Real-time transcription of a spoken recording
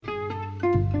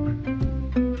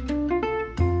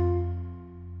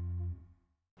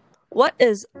What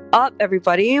is up,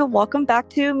 everybody? Welcome back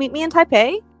to Meet Me in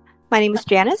Taipei. My name is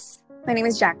Janice. My name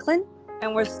is Jacqueline.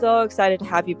 And we're so excited to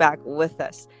have you back with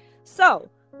us. So,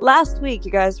 last week,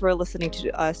 you guys were listening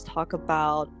to us talk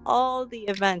about all the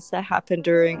events that happened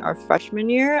during our freshman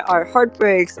year, our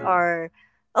heartbreaks, a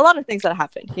lot of things that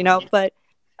happened, but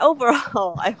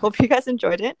overall, I hope you guys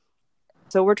enjoyed it.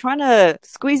 So we're trying to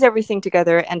squeeze everything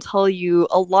together and tell you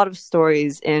a lot of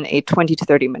stories in a 20 to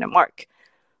 30 minute mark.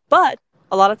 But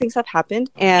a lot of things have happened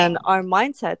and our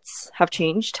mindsets have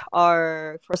changed.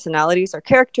 Our personalities, our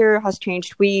character has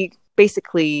changed. We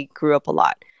basically grew up a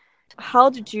lot. How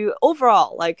did you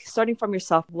overall, starting from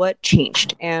yourself, what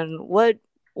changed and what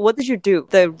did you do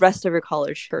the rest of your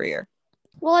college career?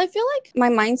 Well, I feel like my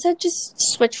mindset just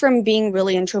switched from being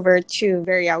really introvert to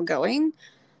very outgoing.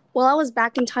 While I was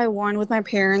back in Taiwan with my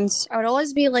parents, I would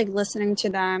always be listening to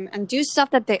them and do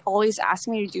stuff that they always ask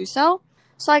me to do so.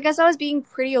 So I guess I was being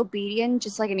pretty obedient,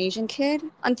 just like an Asian kid,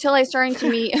 until I started to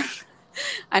meet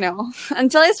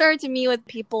until I started to meet with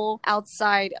people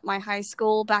outside my high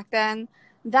school back then.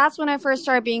 That's when I first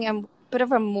started being a bit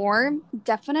of a more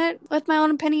definite with my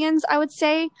own opinions, I would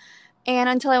say. And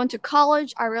until I went to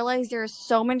college, I realized there are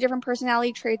so many different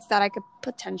personality traits that I could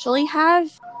potentially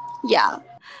have. Yeah.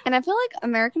 And I feel like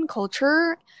American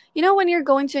culture, when you're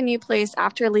going to a new place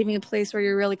after leaving a place where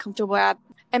you're really comfortable at,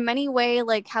 in many ways,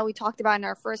 like how we talked about in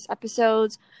our first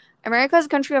episodes, America is a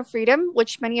country of freedom,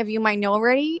 which many of you might know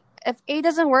already. If A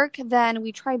doesn't work, then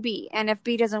we try B. And if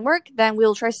B doesn't work, then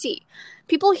we'll try C.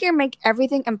 People here make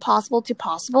everything impossible to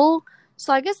possible.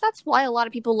 So I guess that's why a lot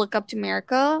of people look up to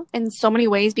America in so many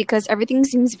ways, because everything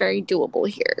seems very doable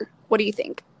here. What do you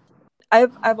think?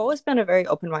 I've always been a very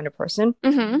open-minded person,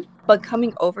 but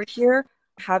coming over here,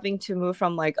 having to move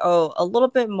from a little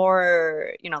bit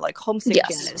more, homesick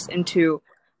Janice into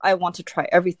I want to try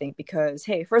everything because,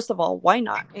 hey, first of all, why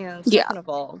not? And second of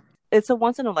all, it's a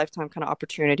once in a lifetime kind of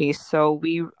opportunity. So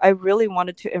I really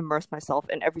wanted to immerse myself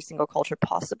in every single culture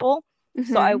possible.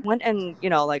 So I went and,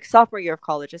 sophomore year of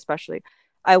college, especially,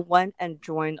 I went and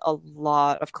joined a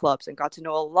lot of clubs and got to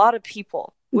know a lot of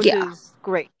people, which is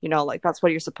great. That's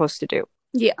what you're supposed to do.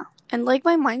 Yeah. And my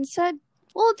mindset,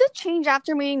 well, it did change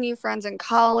after meeting new friends in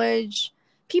college.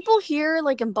 People here,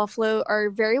 in Buffalo, are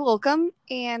very welcome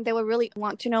and they would really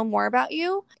want to know more about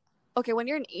you. Okay, when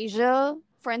you're in Asia,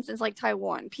 for instance, like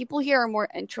Taiwan, people here are more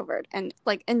introvert and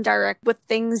indirect with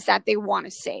things that they want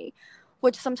to say,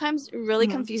 which sometimes really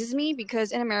confuses me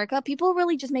because in America, people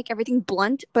really just make everything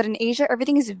blunt, but in Asia,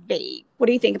 everything is vague. What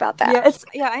do you think about that?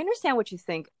 Yeah, I understand what you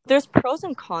think. There's pros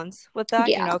and cons with that,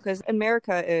 because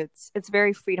America, it's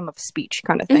very freedom of speech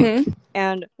kind of thing.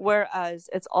 And whereas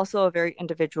it's also a very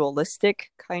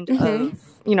individualistic kind of,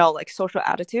 social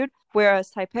attitude, whereas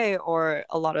Taipei or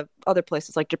a lot of other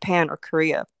places like Japan or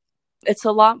Korea, it's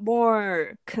a lot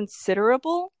more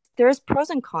considerable. There's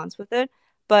pros and cons with it,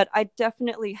 but I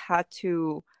definitely had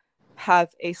to have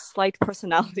a slight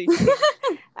personality change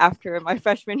after my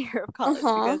freshman year of college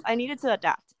because I needed to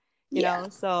adapt, you know?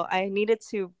 So I needed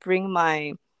to bring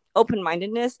my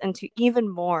open-mindedness into even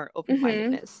more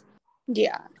open-mindedness.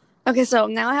 Yeah. Okay, so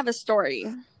now I have a story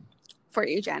for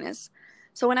you, Janice.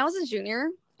 So when I was a junior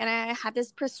and I had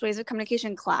this persuasive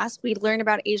communication class, we learned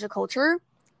about Asia culture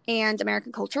and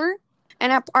American culture.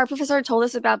 And our professor told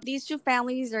us about these two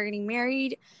families that are getting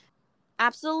married,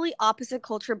 absolutely opposite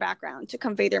culture background to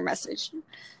convey their message.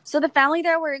 So the family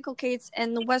that were inculcates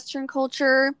in the Western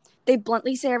culture, they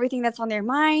bluntly say everything that's on their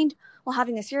mind while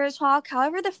having a serious talk.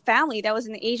 However, the family that was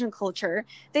in the Asian culture,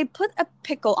 they put a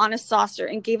pickle on a saucer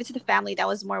and gave it to the family that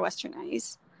was more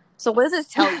Westernized. So what does this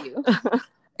tell you?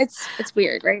 It's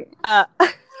weird, right? I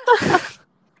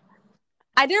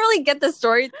didn't really get the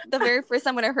story the very first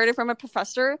time when I heard it from a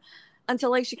professor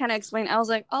until she kind of explained. I was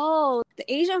like, oh,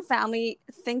 the Asian family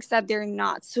thinks that they're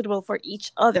not suitable for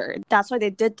each other. That's why they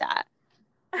did that.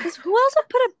 Because who else would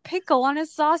put a pickle on a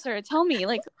saucer? Tell me,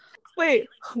 Wait,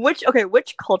 which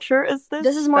culture is this?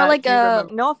 This is more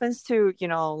no offense to,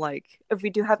 if we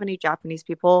do have any Japanese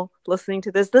people listening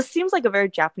to this seems like a very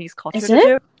Japanese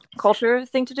culture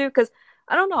thing to do, because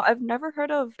I don't know, I've never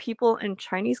heard of people in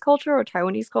Chinese culture or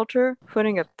Taiwanese culture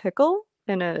putting a pickle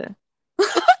on a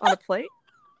plate.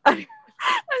 I'm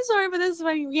sorry, but this is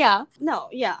funny. Yeah. No,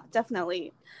 yeah,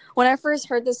 definitely. When I first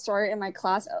heard this story in my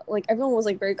class, everyone was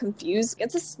very confused.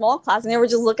 It's a small class and they were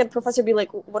just looking at the professor and be like,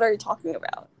 what are you talking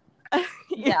about?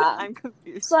 Yeah, I'm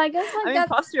confused. So I guess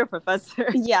props to your professor.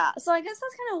 Yeah. So I guess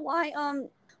that's kind of why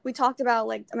we talked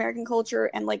about American culture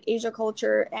and Asia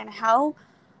culture and how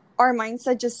our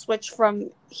mindset just switched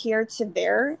from here to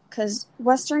there, because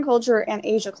Western culture and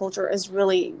Asia culture is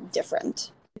really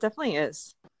different. It definitely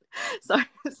is. Sorry,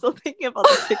 I'm still thinking about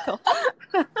the pickle.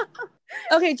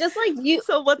 Okay, just like you.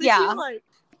 So what did you like?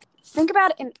 Think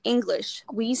about it in English.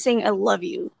 We saying I love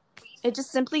you. It's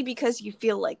just simply because you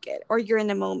feel like it or you're in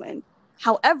the moment.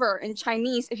 However, in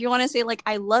Chinese, if you want to say like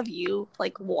I love you,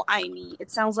 like 我爱你,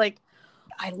 it sounds like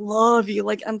I love you,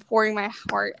 like I'm pouring my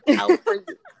heart out for you.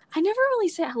 I never really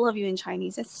say I love you in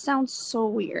Chinese. It sounds so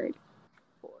weird.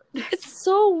 It's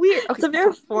so weird. Okay. It's a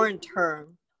very foreign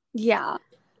term. Yeah.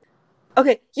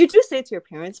 Okay, you do say it to your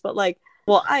parents, but like,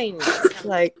 well,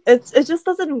 like it just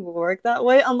doesn't work that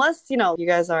way unless, you know, you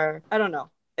guys are, I don't know.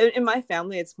 In my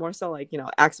family, it's more so like, you know,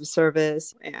 acts of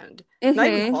service and not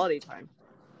even quality time,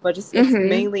 but just it's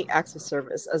mainly acts of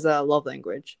service as a love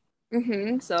language.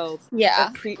 So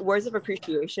yeah, words of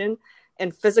appreciation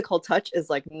and physical touch is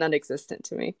like non-existent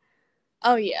to me.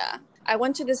 Oh yeah, I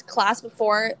went to this class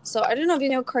before, so I don't know if you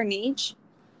know Carnegie.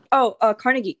 Oh,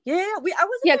 Carnegie. Yeah. I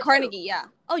was Carnegie. Too. Yeah.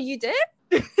 Oh, you did?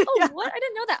 Oh, yeah. What? I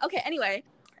didn't know that. Okay. Anyway,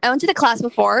 I went to the class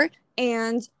before,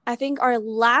 and I think our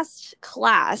last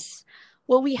class,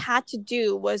 what we had to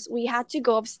do was we had to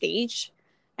go upstage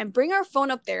and bring our phone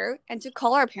up there and to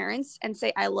call our parents and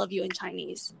say "I love you" in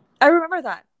Chinese. I remember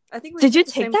that. I think we did you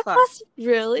take that class?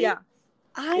 Really? Yeah.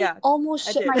 I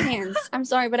almost shit my pants. I'm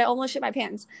sorry, but I almost shit my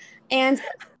pants. And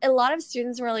a lot of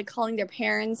students were like calling their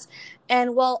parents.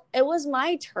 And well, it was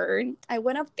my turn. I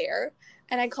went up there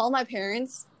and I called my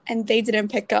parents and they didn't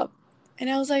pick up. And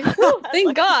I was like, oh,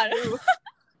 thank God.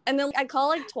 And then I called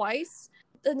like twice.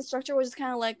 The instructor was just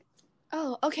kind of like,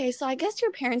 oh, okay, so I guess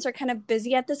your parents are kind of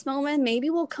busy at this moment. Maybe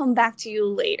we'll come back to you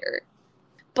later.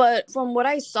 But from what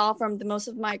I saw from the most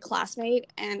of my classmates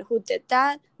and who did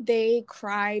that, they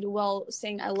cried while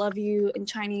saying I love you in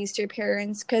Chinese to your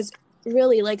parents. Because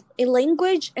really, like, a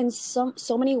language in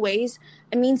so many ways,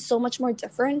 it means so much more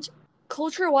different.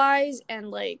 Culture-wise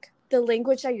and, like, the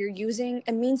language that you're using,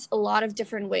 it means a lot of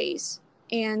different ways.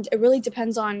 And it really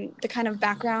depends on the kind of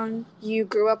background you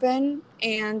grew up in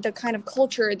and the kind of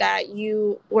culture that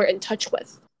you were in touch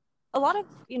with. A lot of,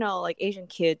 you know, like Asian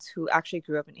kids who actually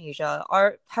grew up in Asia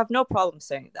have no problem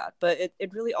saying that, but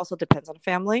it really also depends on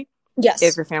family. Yes.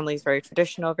 If your family is very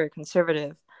traditional, very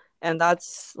conservative, and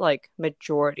that's like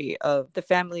majority of the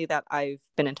family that I've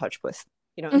been in touch with,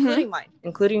 you know,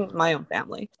 including my own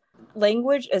family.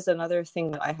 Language is another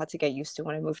thing that I had to get used to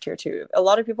when I moved here too. A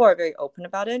lot of people are very open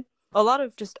about it. A lot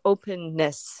of just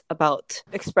openness about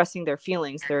expressing their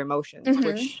feelings, their emotions,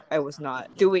 which I was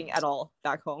not doing at all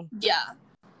back home. Yeah.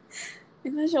 没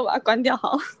关系，我把它关掉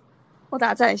好了。我等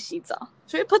下再来洗澡。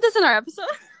Should we put this in our episode?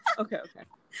 Okay.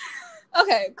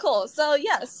 Okay, cool. So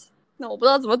yes. 那我不知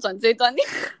道怎么转这一段。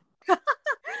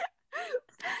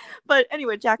But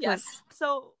anyway, Jacqueline. Yes.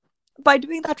 So by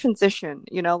doing that transition,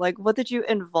 you know, like what did you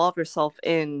involve yourself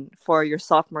in for your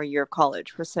sophomore year of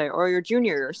college, per se, or your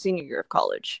junior or senior year of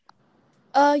college?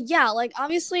 Yeah, like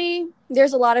obviously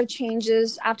there's a lot of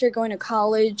changes after going to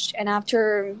college and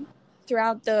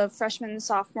throughout the freshman,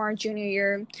 sophomore, junior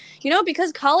year. You know,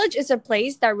 because college is a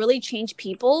place that really changed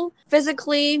people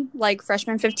physically, like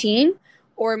freshman 15,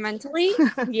 or mentally.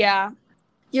 Yeah.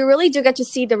 You really do get to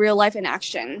see the real life in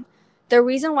action. The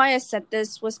reason why I said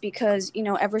this was because, you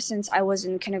know, ever since I was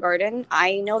in kindergarten,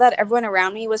 I know that everyone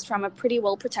around me was from a pretty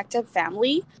well-protected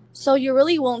family. So you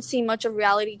really won't see much of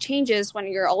reality changes when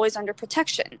you're always under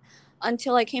protection.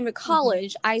 Until I came to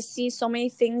college, I see so many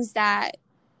things that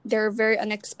they're very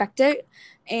unexpected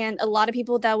and a lot of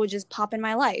people that would just pop in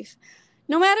my life.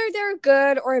 No matter they're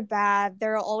good or bad,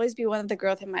 there will always be one of the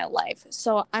growth in my life.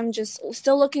 So I'm just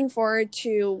still looking forward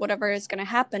to whatever is going to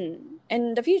happen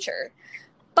in the future.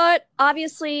 But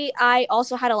obviously, I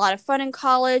also had a lot of fun in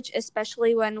college,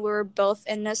 especially when we were both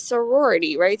in a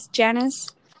sorority, right,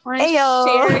 Janice? Want to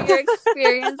share your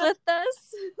experience with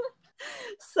us?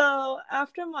 So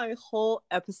after my whole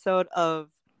episode of,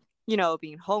 you know,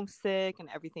 being homesick and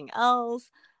everything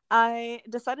else, I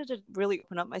decided to really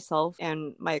open up myself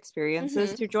and my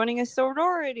experiences to joining a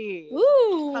sorority.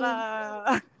 Ooh!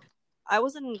 Ta-da! I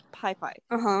was in Pi Phi.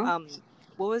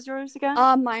 What was yours again?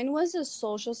 Mine was a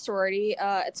social sorority.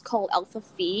 It's called Alpha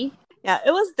Phi. Yeah,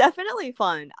 it was definitely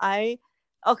fun.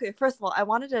 Okay, first of all, I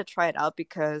wanted to try it out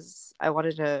because I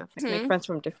wanted to make friends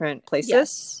from different places.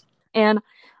 Yes. And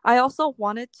I also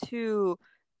wanted to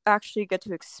actually get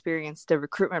to experience the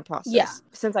recruitment process. Yeah.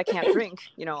 Since I can't drink,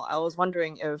 you know, I was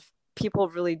wondering if people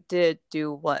really did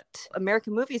do what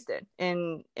American movies did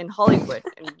in Hollywood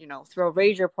and, you know, throw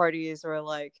rager parties or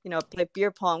like, you know, play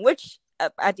beer pong, which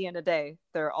at the end of the day,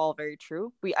 they're all very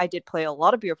true. I did play a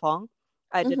lot of beer pong.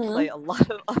 I did play a lot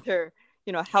of other,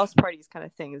 you know, house parties kind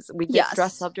of things. We did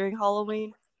dress up during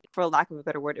Halloween. For lack of a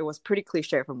better word, it was pretty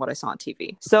cliche from what I saw on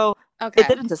TV. So it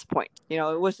didn't disappoint. You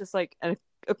know, it was just like a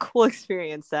a cool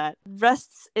experience that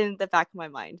rests in the back of my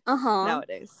mind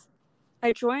nowadays.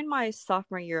 I joined my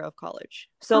sophomore year of college.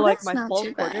 So like that's my not fall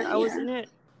too quarter, bad. I was in it.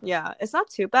 Yeah, it's not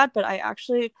too bad, but I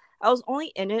was only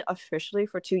in it officially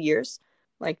for 2 years.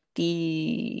 Like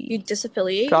You the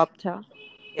disaffiliate? dropped out.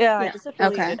 Yeah, I Yeah.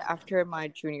 disaffiliated Okay. after my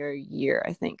junior year,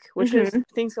 I think, which is Mhm.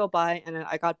 things go by and then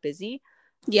I got busy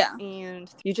Yeah. and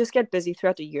you just get busy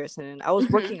throughout the years and I was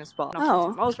Mhm. working as well. Not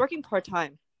part-time. I was working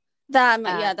part-time. That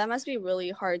must be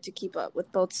really hard to keep up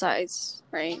with both sides,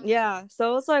 right? Yeah,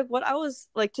 so it's like what I was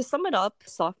like to sum it up,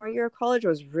 sophomore year of college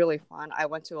was really fun. I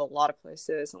went to a lot of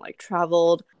places and like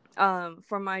traveled.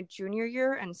 For my junior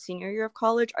year and senior year of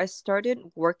college, I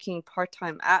started working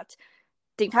part-time at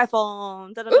Ding Tai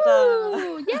Fung. Da, da, da, da.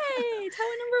 Ooh, yay!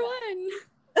 Taiwan number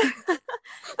 1.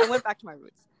 I went back to my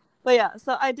roots. But yeah,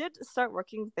 so I did start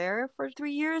working there for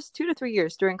 3 years, 2 to 3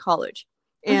 years during college.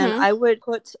 And Mhm. I would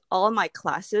put all my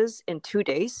classes in 2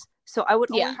 days. So I would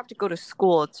only Yeah. have to go to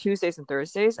school Tuesdays and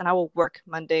Thursdays, and I will work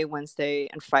Monday, Wednesday,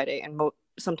 and Friday, and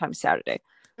sometimes Saturday.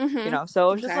 Mhm. So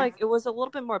it was just Okay. like it was a little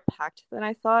bit more packed than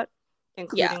I thought, Yeah.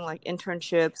 including like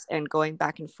internships and going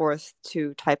back and forth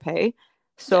to Taipei.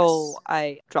 So Yes.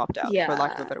 I dropped out, for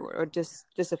lack of a Yeah. better word, or just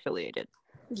disaffiliated.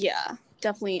 Yeah.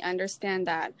 Definitely understand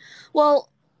that. Well,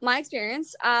 my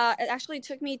experience, it actually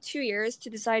took me 2 years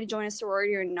to decide to join a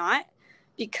sorority or not,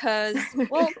 because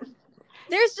well,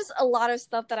 there's just a lot of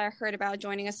stuff that I heard about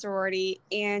joining a sorority,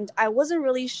 and I wasn't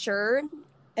really sure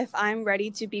if I'm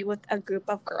ready to be with a group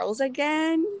of girls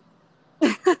again.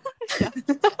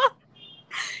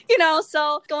 Yeah.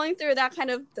 So going through that kind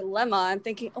of dilemma, I'm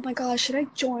thinking, oh my gosh, should I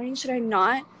join? Should I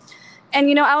not?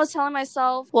 And I was telling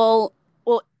myself, well,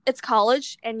 it's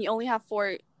college, and you only have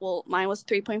mine was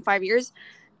 3.5 years,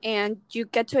 and you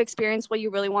get to experience what you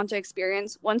really want to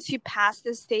experience. Once you pass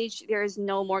this stage, there is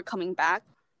no more coming back.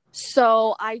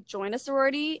 So I joined a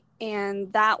sorority,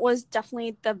 and that was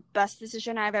definitely the best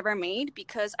decision I've ever made,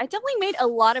 because I definitely made a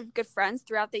lot of good friends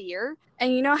throughout the year.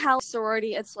 And you know how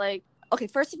sorority, it's like, okay,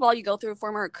 first of all, you go through a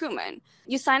formal recruitment.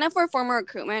 You sign up for a formal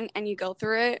recruitment and you go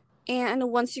through it.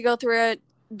 And once you go through it,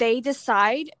 they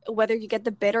decide whether you get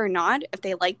the bid or not if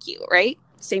they like you, right?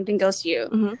 Same thing goes to you.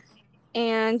 Mm-hmm.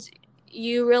 And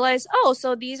you realize, oh,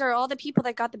 so these are all the people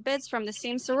that got the bids from the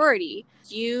same sorority.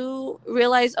 You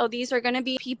realize, oh, these are going to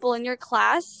be people in your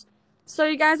class. So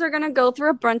you guys are going to go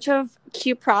through a bunch of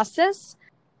Q process.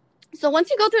 So once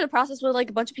you go through the process with like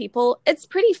a bunch of people, it's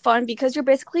pretty fun, because you're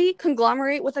basically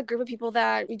conglomerate with a group of people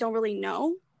that you don't really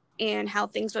know and how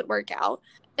things would work out.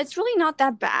 It's really not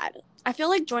that bad. I feel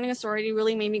like joining a sorority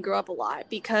really made me grow up a lot,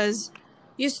 because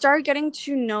you start getting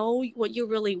to know what you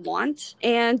really want,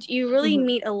 and you really Mm-hmm.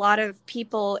 meet a lot of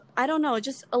people. I don't know,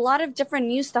 just a lot of different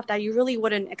new stuff that you really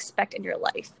wouldn't expect in your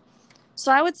life.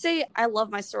 So I would say I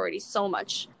love my sorority so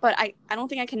much, but I don't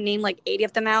think I can name like 80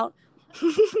 of them out,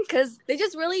 because they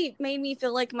just really made me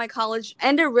feel like my college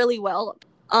ended really well.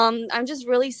 I'm just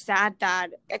really sad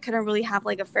that I couldn't really have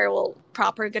like a farewell,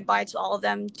 proper goodbye to all of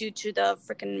them due to the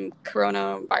freaking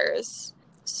coronavirus.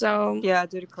 So Yeah,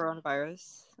 due to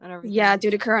coronavirus and everything. yeah,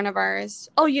 due to coronavirus.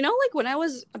 Oh, like when I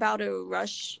was about to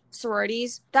rush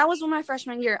sororities, that was when my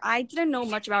freshman year. I didn't know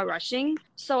much about rushing,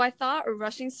 so I thought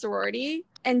rushing sorority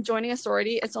and joining a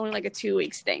sorority, it's only like a 2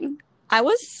 weeks thing. I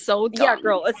was so dumb. Yeah,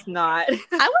 girl, it's not.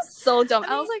 I was so dumb.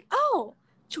 I was like, oh,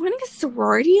 joining a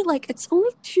sorority, like it's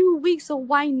only 2 weeks, so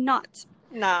why not?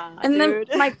 Nah, And dude.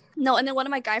 then one of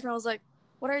my guy friends was like,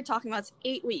 what are you talking about? It's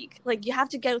 8 weeks. Like you have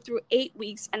to get through 8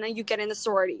 weeks and then you get in the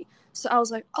sorority. So I was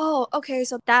like, oh, okay,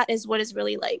 so that is what it's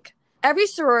really like. Every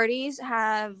sororities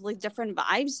have like different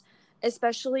vibes,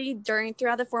 especially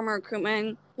throughout the formal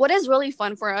recruitment. What is really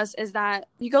fun for us is that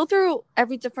you go through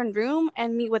every different room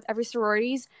and meet with every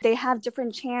sororities. They have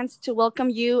different chants to welcome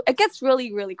you. It gets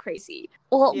really, really crazy.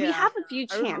 Well, we Yeah, have a few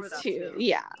I remember chants that too. too.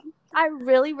 Yeah. I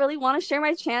really, really want to share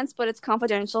my chants, but it's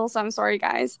confidential, so I'm sorry,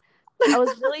 guys. I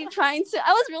was really trying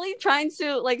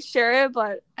to like share it,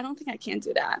 but I don't think I can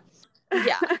do that.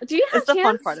 Yeah. Do you have It's the fun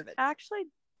chants? part of it. I actually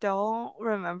don't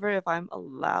remember if I'm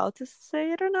allowed to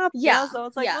say it or not. Yeah. So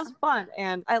it's like Yeah. it was fun.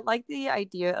 And I like the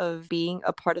idea of being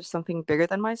a part of something bigger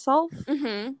than myself.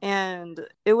 Mm-hmm. And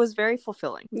it was very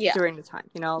fulfilling Yeah. during the time.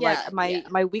 Yeah, like yeah.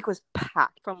 my week was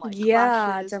packed from like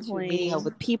Yeah, classes to definitely. meeting up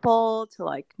with people to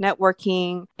like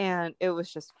networking, and it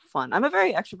was just fun. I'm a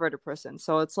very extroverted person,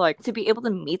 so it's like to be able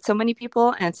to meet so many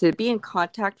people and to be in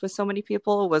contact with so many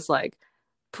people was like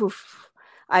poof.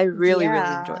 I really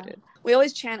enjoyed it. We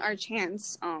always chant our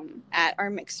chants at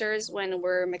our mixers when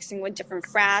we're mixing with different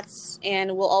frats,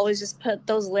 and we'll always just put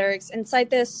those lyrics inside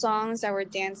the songs that we're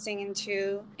dancing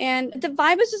into, and the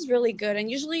vibe is just really good. And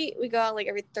usually we go out like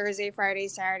every Thursday, Friday,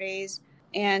 Saturdays,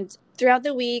 and throughout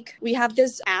the week, we have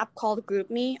this app called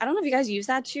GroupMe. I don't know if you guys use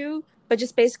that too, but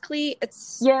just basically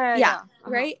it's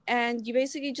right? And you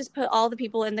basically just put all the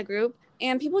people in the group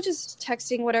and people just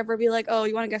texting whatever, be like, oh,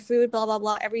 you want to get food, blah, blah,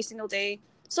 blah, every single day.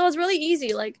 So it's really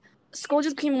easy. Like, school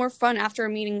just became more fun after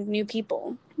meeting new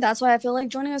people. That's why I feel like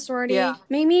joining a sorority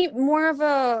made me more of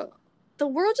a... The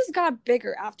world just got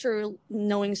bigger after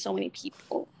knowing so many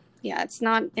people. Yeah, it's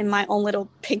not in my own little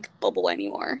pink bubble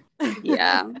anymore.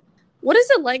 Yeah. What is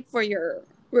it like for your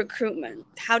recruitment?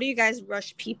 How do you guys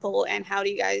rush people, and how do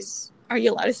you guys... Are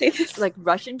you allowed to say this? Like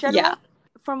rush in general? Yeah.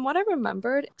 From what I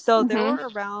remembered, so there were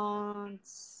around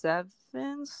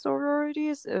 7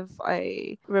 sororities, if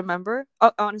I remember.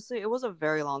 Honestly, it was a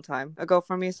very long time ago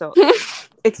for me, so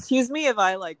excuse me if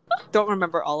I like don't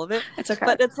remember all of it. It's okay.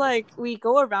 But it's like we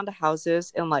go around the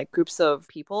houses in like groups of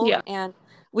people, and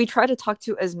we try to talk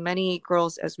to as many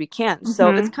girls as we can.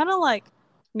 So it's kind of like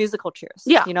musical chairs.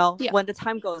 You know, when the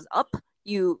time goes up,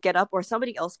 you get up, or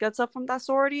somebody else gets up from that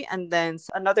sorority, and then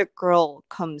another girl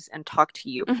comes and talk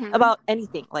to you about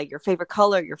anything, like your favorite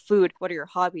color, your food, what are your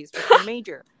hobbies, what's your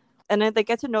major. And then they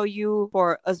get to know you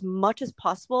for as much as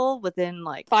possible within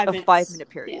like a 5-minute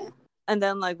period. And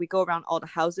then like we go around all the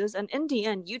houses, and in the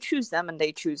end you choose them and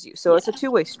they choose you. So it's a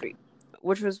two-way street,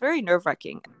 which was very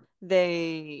nerve-wracking.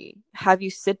 They have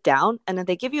you sit down, and then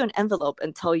they give you an envelope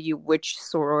and tell you which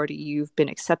sorority you've been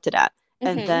accepted at.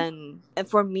 And then, and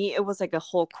for me, it was like a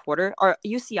whole quarter. Our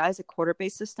UCI is a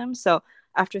quarter-based system. So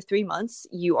after 3 months,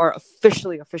 you are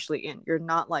officially in. You're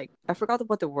not like, I forgot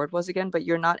what the word was again, but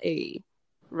you're not a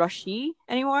rushee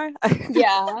anymore.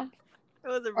 Yeah. It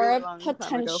was a really or long a time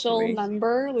potential ago for me.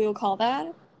 member, we will call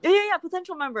that. Yeah,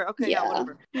 potential member. Okay,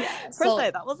 whatever. Per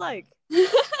se, that was like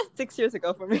 6 years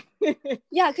ago for me.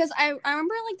 Yeah, because I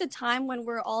remember like the time when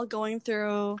we're all going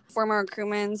through formal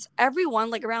recruitments,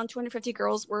 everyone, like around 250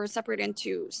 girls, were separated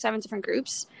into 7 different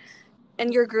groups.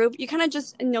 In your group, you kind of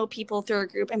just know people through a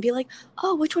group and be like,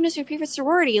 oh, which one is your favorite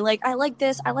sorority? Like, I like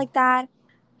this, I like that.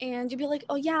 And you'd be like,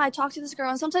 oh yeah, I talked to this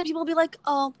girl. And sometimes people will be like,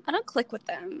 oh, I don't click with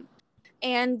them.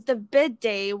 And the bid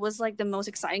day was like the most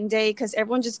exciting day because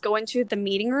everyone just go into the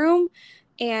meeting room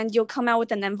and you'll come out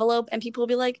with an envelope and people will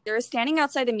be like, they're standing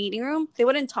outside the meeting room. They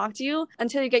wouldn't talk to you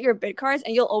until you get your bid cards,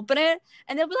 and you'll open it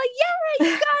and they'll be like, yeah,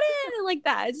 you got it. And like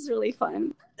that. It's really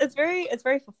fun. It's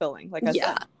very fulfilling, like I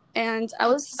said. And I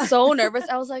was so nervous.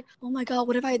 I was like, oh my God,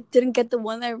 what if I didn't get the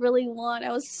one I really want?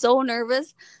 I was so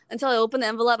nervous until I opened the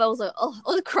envelope. I was like, oh,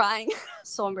 I was crying.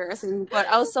 So embarrassing. But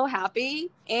I was so happy.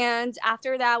 And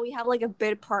after that, we have like a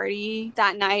bid party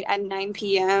that night at 9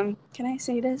 p.m. Can I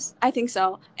say this? I think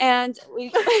so. And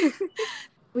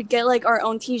we get like our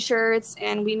own t-shirts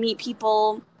and we meet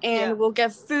people and we'll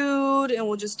get food and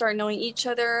we'll just start knowing each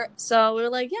other. So we were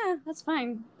like, yeah, that's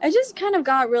fine. I just kind of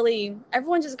got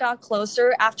everyone just got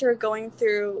closer after going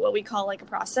through what we call like a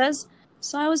process.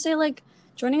 So I would say like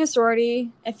joining a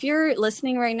sorority, if you're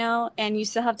listening right now and you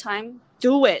still have time,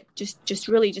 do it. Just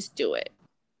really just do it.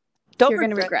 Don't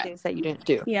regret things that you didn't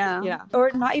do. Yeah.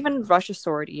 Or not even rush a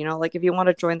sorority, you know, like if you want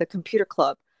to join the computer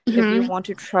club, if you want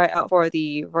to try out for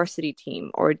the varsity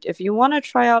team, or if you want to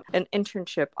try out an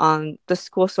internship on the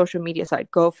school social media side,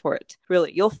 go for it.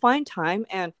 Really, you'll find time.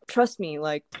 And trust me,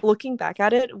 like looking back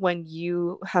at it, when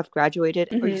you have graduated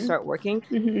or you start working,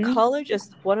 college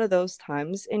is one of those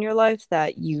times in your life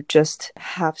that you just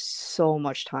have so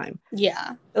much time.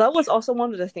 Yeah. That was also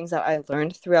one of the things that I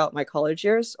learned throughout my college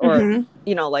years, or,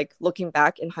 you know, like looking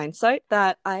back in hindsight,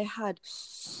 that I had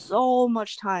so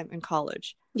much time in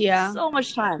college. Yeah. So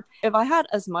much time. If I had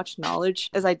as much knowledge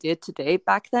as I did today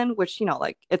back then, which, you know,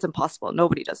 like it's impossible.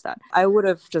 Nobody does that. I would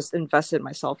have just invested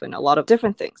myself in a lot of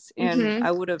different things. And I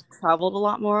would have traveled a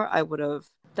lot more. I would have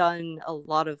done a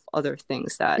lot of other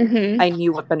things that I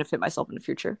knew would benefit myself in the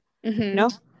future. You know?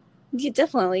 Yeah,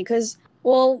 definitely. Because,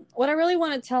 well, what I really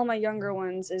want to tell my younger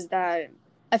ones is that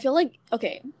I feel like,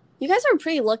 okay, you guys are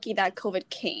pretty lucky that COVID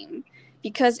came,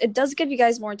 because it does give you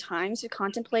guys more time to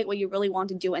contemplate what you really want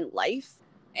to do in life.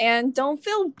 And don't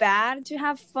feel bad to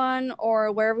have fun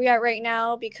or wherever you're at right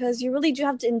now, because you really do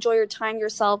have to enjoy your time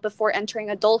yourself before entering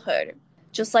adulthood.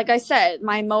 Just like I said,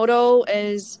 my motto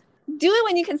is do it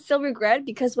when you can still regret,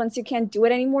 because once you can't do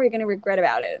it anymore, you're going to regret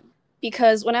about it.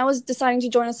 Because when I was deciding to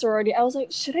join a sorority, I was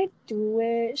like, should I do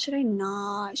it? Should I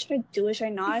not? Should I do it? Should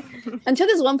I not? Until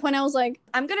this one point, I was like,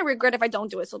 I'm going to regret if I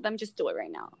don't do it. So let me just do it right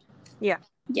now. Yeah.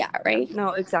 Yeah, right?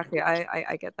 No, exactly.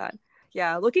 I get that.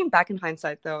 Yeah, looking back in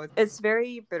hindsight, though, it's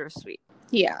very bittersweet.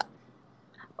 Yeah.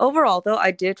 Overall, though,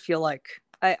 I did feel like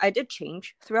I did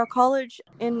change throughout college.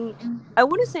 I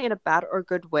wouldn't say in a bad or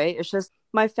good way. It's just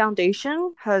my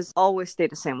foundation has always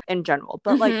stayed the same in general.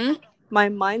 But like my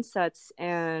mindsets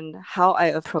and how I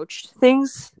approached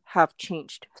things have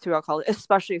changed throughout college,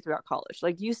 especially throughout college.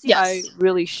 Like UCI Yes.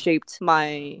 really shaped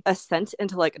my ascent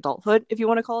into like adulthood, if you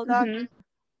want to call it that. Mhm.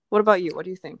 What about you? What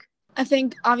do you think? I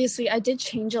think obviously I did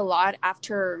change a lot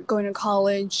after going to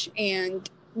college and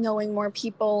knowing more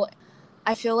people.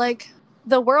 I feel like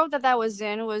the world that I was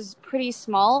in was pretty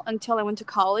small until I went to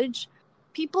college.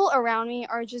 People around me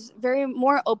are just very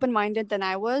more open-minded than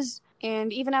I was.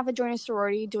 And even after joining a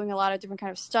sorority, doing a lot of different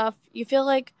kind of stuff, you feel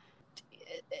like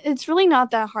it's really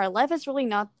not that hard. Life is really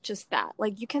not just that.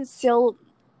 Like you can still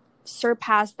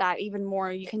surpass that even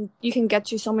more. You can get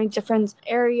to so many different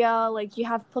area. Like you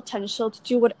have potential to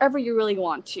do whatever you really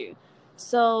want to.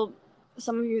 So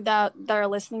some of you that are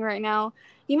listening right now,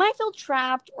 you might feel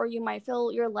trapped or you might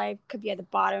feel your life could be at the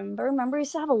bottom, but remember you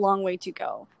still have a long way to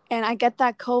go. And I get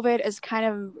that COVID has kind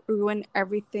of ruined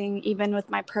everything, even with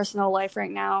my personal life right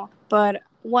now. But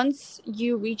once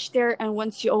you reach there and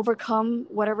once you overcome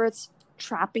whatever it's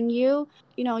trapping you,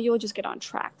 you'll just get on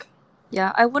track.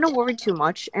 Yeah, I wouldn't worry too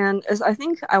much. And as I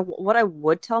think what I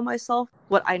would tell myself,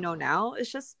 what I know now,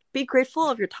 is just be grateful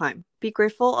of your time. Be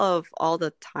grateful of all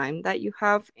the time that you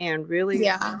have and really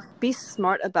Yeah. be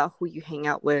smart about who you hang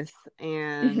out with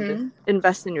and Mm-hmm.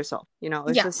 invest in yourself. It's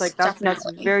just Yes, like that's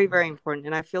definitely. very, very important.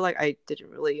 And I feel like I didn't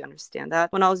really understand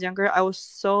that when I was younger. I was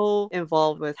so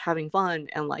involved with having fun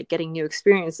and like getting new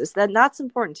experiences. That's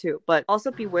important too. But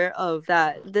also beware of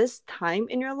that this time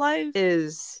in your life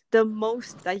is the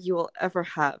most that you will ever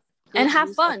have. And Good have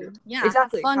use of your fun. Yeah, have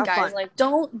exactly fun, have guys. fun. Like,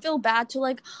 don't feel bad to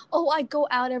like, oh, I go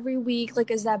out every week. Like,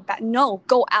 is that bad? No,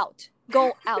 go out.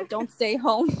 Go out. Don't stay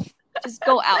home. Just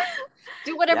go out.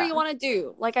 Do whatever Yeah. you want to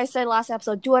do. Like I said last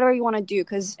episode, do whatever you want to do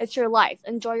because it's your life.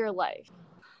 Enjoy your life.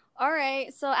 All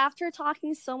right. So after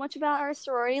talking so much about our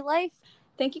sorority life,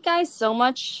 thank you guys so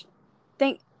much.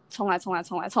 Thank. 重来。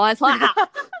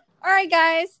All right,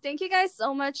 guys. Thank you guys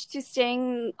so much to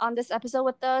staying on this episode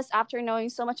with us after knowing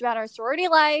so much about our sorority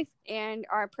life and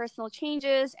our personal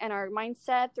changes and our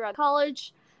mindset throughout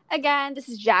college. Again, this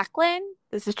is Jacqueline.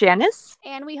 This is Janice.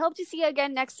 And we hope to see you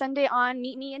again next Sunday on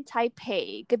Meet Me in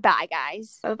Taipei. Goodbye,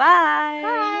 guys. Bye-bye.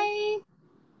 Bye.